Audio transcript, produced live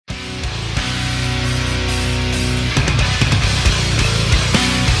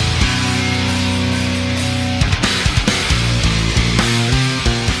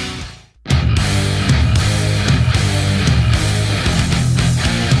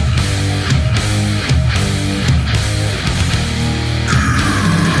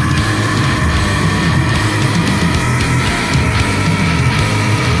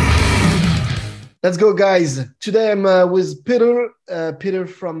Let's go, guys. Today I'm with Peter. Peter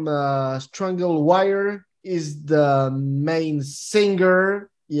from Strangle Wire is the main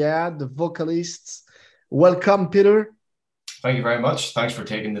singer. Yeah, the vocalist. Welcome, Peter. Thank you very much. Thanks for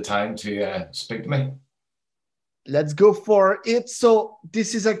taking the time to speak to me. Let's go for it. So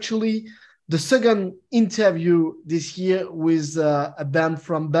this is actually the second interview this year with a band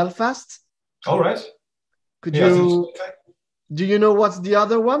from Belfast. All right. Could Yeah, I think it's you okay. do you know what's the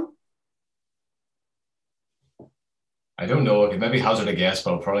other one? I don't know. I could maybe hazard a guess,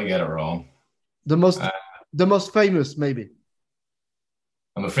 but I'll probably get it wrong. The most Uh, the most famous, maybe.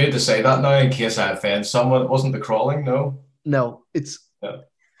 I'm afraid to say that now in case I offend someone. It wasn't the crawling, no. No, it's No.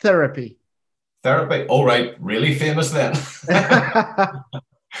 therapy. Therapy. All right. Really famous then.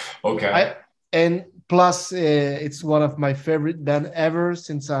 Okay. I and plus it's one of my favorite band ever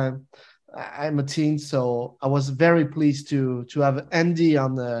since I'm a teen. So I was very pleased to have Andy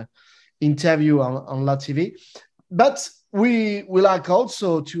on the interview on La TV. But we like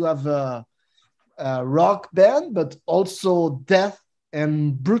also to have a rock band, but also death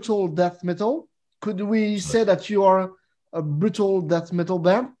and brutal death metal. Could we say that you are a brutal death metal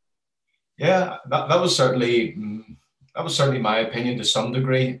band? Yeah, that was certainly my opinion to some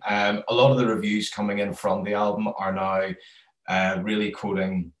degree. A lot of the reviews coming in from the album are now really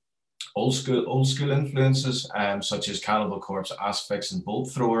quoting old school influences, such as Cannibal Corpse, Asphyx, and Bolt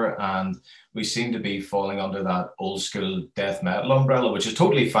Thrower, and we seem to be falling under that old school death metal umbrella, which is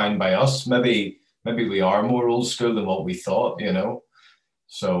totally fine by us. Maybe we are more old school than what we thought.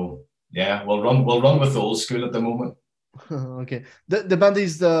 So yeah, we'll run with old school at the moment. Okay. The band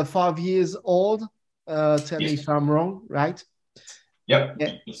is 5 years old. Tell me Yeah. if I'm wrong, right? Yep.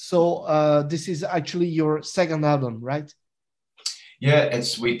 Yeah. So this is actually your second album, right? Yeah,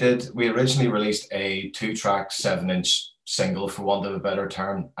 we originally released a two-track 7-inch single, for want of a better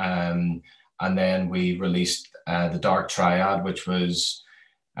term, and then we released the Dark Triad, which was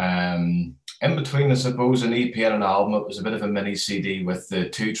in between, I suppose, an EP and an album. It was a bit of a mini CD with the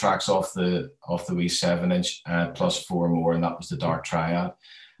two tracks off the wee 7-inch, plus four more, and that was the Dark Triad.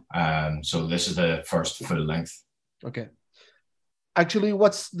 So this is the first full length. Okay. Actually,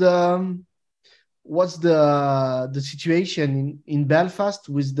 what's the situation in Belfast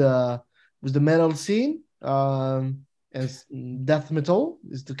with the metal scene? As death metal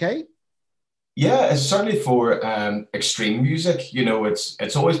is the okay? Yeah, it's certainly for extreme music.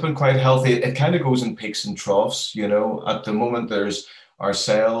 It's always been quite healthy. It kind of goes in peaks and troughs. At the moment, there's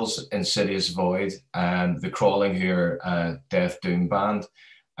ourselves, Insidious Void, and the Crawling here, Death Doom band.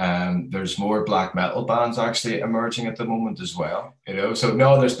 There's more black metal bands actually emerging at the moment as well. So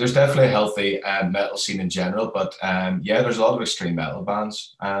no, there's definitely a healthy metal scene in general, but yeah, there's a lot of extreme metal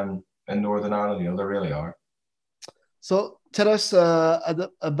bands in Northern Ireland. There really are. So tell us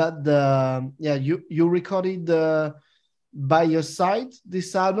about yeah, you recorded by your side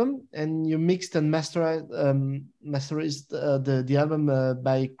this album, and you mixed and masterized the album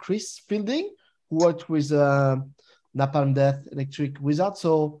by Chris Fielding, who worked with Napalm Death, Electric Wizard.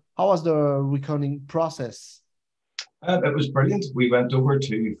 So how was the recording process? It was brilliant. We went over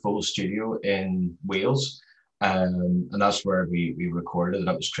to Full Studio in Wales, and that's where we recorded it.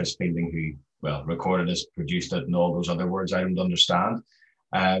 That was Chris Fielding who, well, recorded us, produced it, and all those other words I don't understand.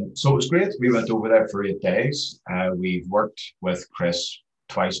 So it was great. We went over there for 8 days. We've worked with Chris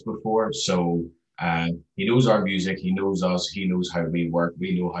twice before, so he knows our music, he knows us, he knows how we work,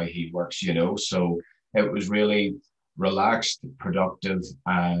 we know how he works. So it was really relaxed, productive,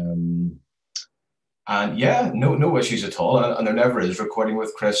 and yeah, no issues at all. And there never is recording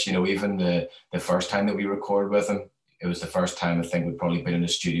with Chris. Even the first time that we recorded with him, it was the first time I think we'd probably been in a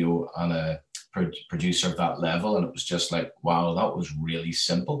studio on a producer of that level, and it was just like, wow, that was really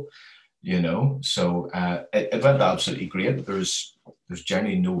simple. So it went absolutely great. There's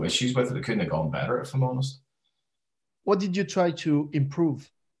generally no issues with it. It couldn't have gone better, if I'm honest. What did you try to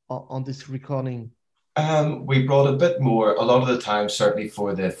improve on this recording? We brought a bit more, a lot of the time, certainly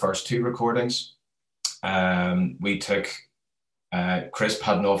for the first two recordings. We took Crisp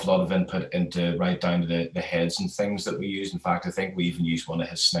had an awful lot of input into right down to the heads and things that we used. In fact, I think we even used one of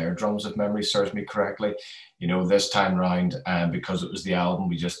his snare drums, if memory serves me correctly. This time round, because it was the album,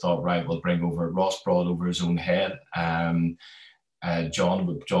 we just thought, right, we'll bring over. Ross brought over his own head.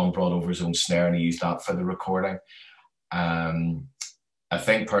 John brought over his own snare, and he used that for the recording. Um, I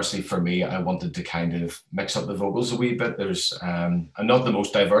think personally for me, I wanted to kind of mix up the vocals a wee bit. I'm not the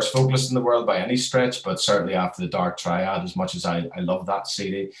most diverse vocalist in the world by any stretch, but certainly after the Dark Triad, as much as I love that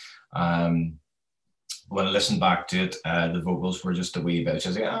CD, when I listened back to it, the vocals were just a wee bit.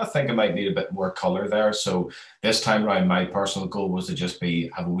 Just like, I think I might need a bit more color there. So this time around, my personal goal was to just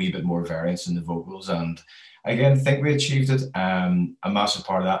have a wee bit more variance in the vocals, and again, think we achieved it. A massive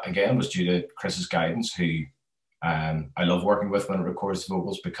part of that again was due to Chris's guidance, who I love working with when it records the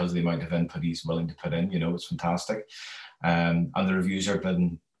vocals because of the amount of input he's willing to put in. It's fantastic. And the reviews have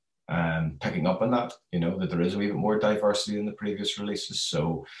been picking up on that, that there is a wee bit more diversity in the previous releases.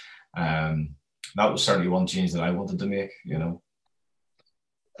 So that was certainly one change that I wanted to make,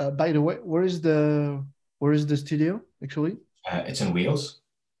 By the way, where is the studio actually? It's in Wales.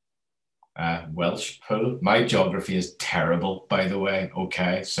 Welsh Pool. My geography is terrible, by the way.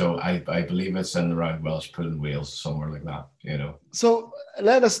 Okay, so I believe it's in around Welsh Pool in Wales, somewhere like that. So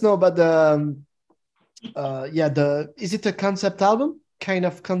let us know about the is it a concept album? Kind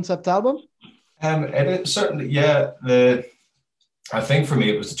of concept album? It is certainly, yeah. I think for me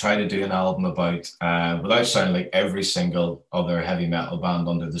it was to try to do an album about, without sounding like every single other heavy metal band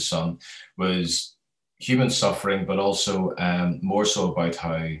under the sun, was human suffering, but also more so about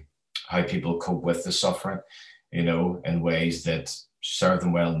how people cope with the suffering, in ways that serve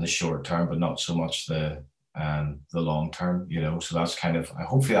them well in the short term, but not so much the long term, So that's kind of,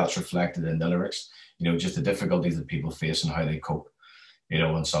 hopefully that's reflected in the lyrics, just the difficulties that people face and how they cope,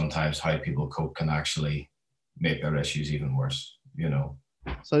 and sometimes how people cope can actually make their issues even worse,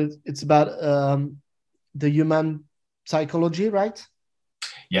 So it's about the human psychology, right?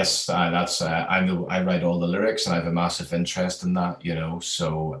 Yes, that's I write all the lyrics, and I have a massive interest in that,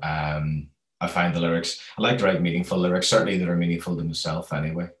 So I find the lyrics. I like to write meaningful lyrics, certainly that are meaningful to myself,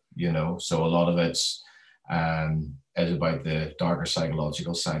 anyway. So a lot of it's is about the darker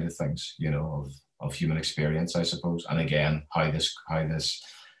psychological side of things, of human experience, I suppose, and again how these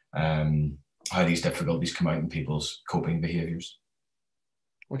difficulties come out in people's coping behaviors.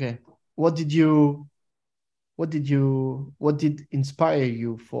 Okay, what did inspire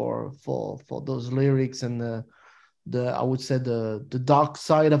you for those lyrics and the I would say the dark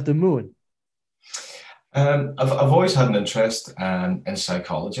side of the moon? I've always had an interest in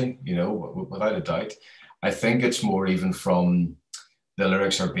psychology, without a doubt. I think it's more even from the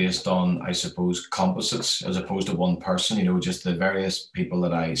lyrics are based on, I suppose, composites as opposed to one person, just the various people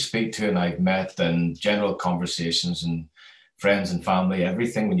that I speak to and I've met and general conversations and friends and family,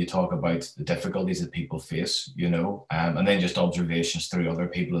 everything when you talk about the difficulties that people face, and then just observations through other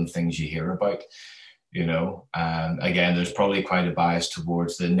people and things you hear about, again, there's probably quite a bias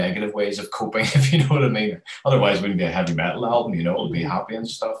towards the negative ways of coping, if you know what I mean. Otherwise, it wouldn't be a heavy metal album, it would be happy and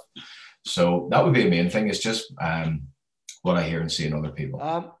stuff. So that would be a main thing. It's just what I hear and see in other people.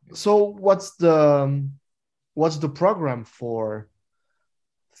 So what's the program for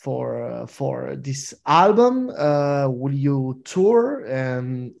this album? Will you tour?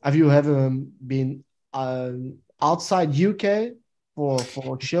 Have you ever been outside UK for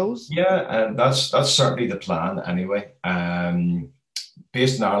shows? Yeah, and that's certainly the plan anyway.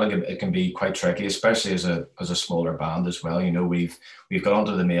 Based in Ireland, it can be quite tricky, especially as a smaller band as well. We've got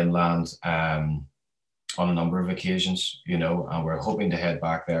onto the mainland on a number of occasions, and we're hoping to head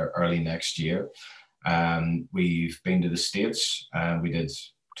back there early next year. We've been to the States, and we did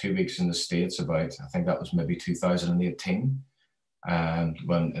 2 weeks in the States about, I think that was maybe 2018,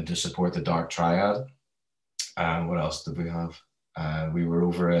 when to support the Dark Triad. What else did we have? We were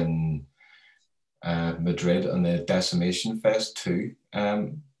over in Madrid on the Decimation Fest too,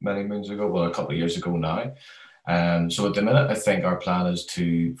 many moons ago, well, a couple of years ago now. So at the minute, I think our plan is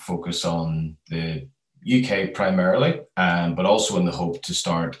to focus on the UK primarily, but also in the hope to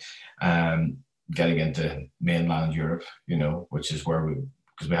start getting into mainland Europe, which is where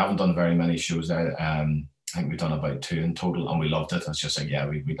because we haven't done very many shows there. I think we've done about 2 in total, and we loved it. It's just like, yeah,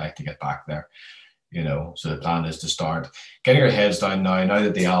 we'd like to get back there, So the plan is to start getting our heads down now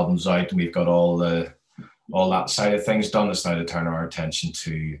that the album's out and we've got all that side of things done. It's now to turn our attention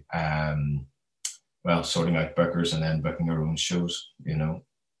to, sorting out bookers and then booking our own shows,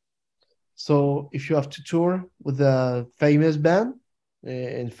 So if you have to tour with a famous band,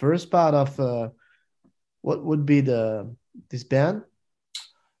 in first part of what would be this band?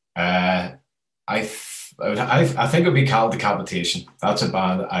 I think it would be called Decapitation. That's a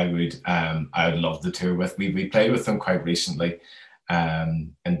band I would love to tour with. We played with them quite recently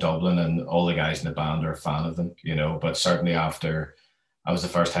in Dublin, and all the guys in the band are a fan of them, But certainly after, that was the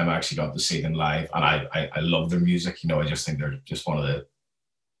first time I actually got to see them live, and I love their music. I just think they're just one of the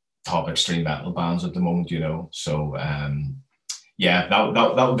top extreme metal bands at the moment, So yeah,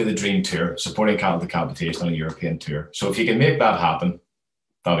 that would be the dream tour, supporting Cattle Decapitation on a European tour. So if you can make that happen,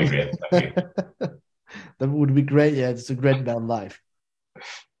 that'd be great. That would be great. Yeah, it's a great band live.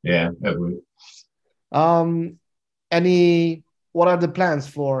 Yeah, it would. Um, any what are the plans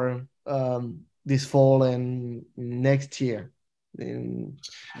for this fall and next year? In,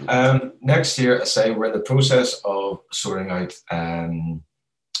 Next year, I say we're in the process of sorting out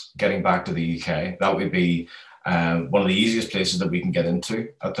getting back to the UK. That would be one of the easiest places that we can get into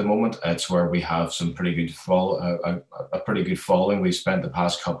at the moment. It's where we have some pretty good a pretty good following. We've spent the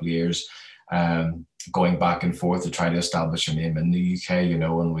past couple of years going back and forth to try to establish a name in the UK, you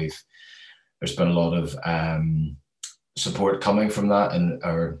know, and there's been a lot of support coming from that and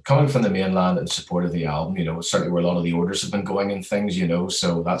or coming from the mainland in support of the album, you know, certainly where a lot of the orders have been going and things, you know,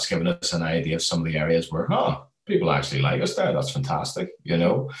 so that's given us an idea of some of the areas where, people actually like us there. That's fantastic, you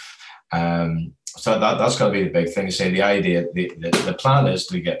know. So that's going to be the big thing. To say the idea, the plan is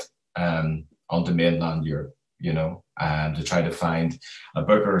to get onto mainland Europe, you know, and to try to find a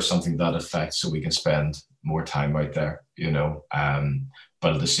booker or something to that effect, so we can spend more time out there, you know.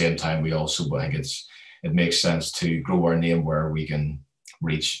 But at the same time, we also think it makes sense to grow our name where we can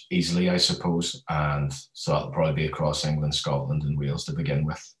reach easily, I suppose. And so that'll probably be across England, Scotland, and Wales to begin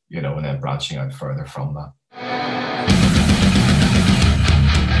with, you know, and then branching out further from that.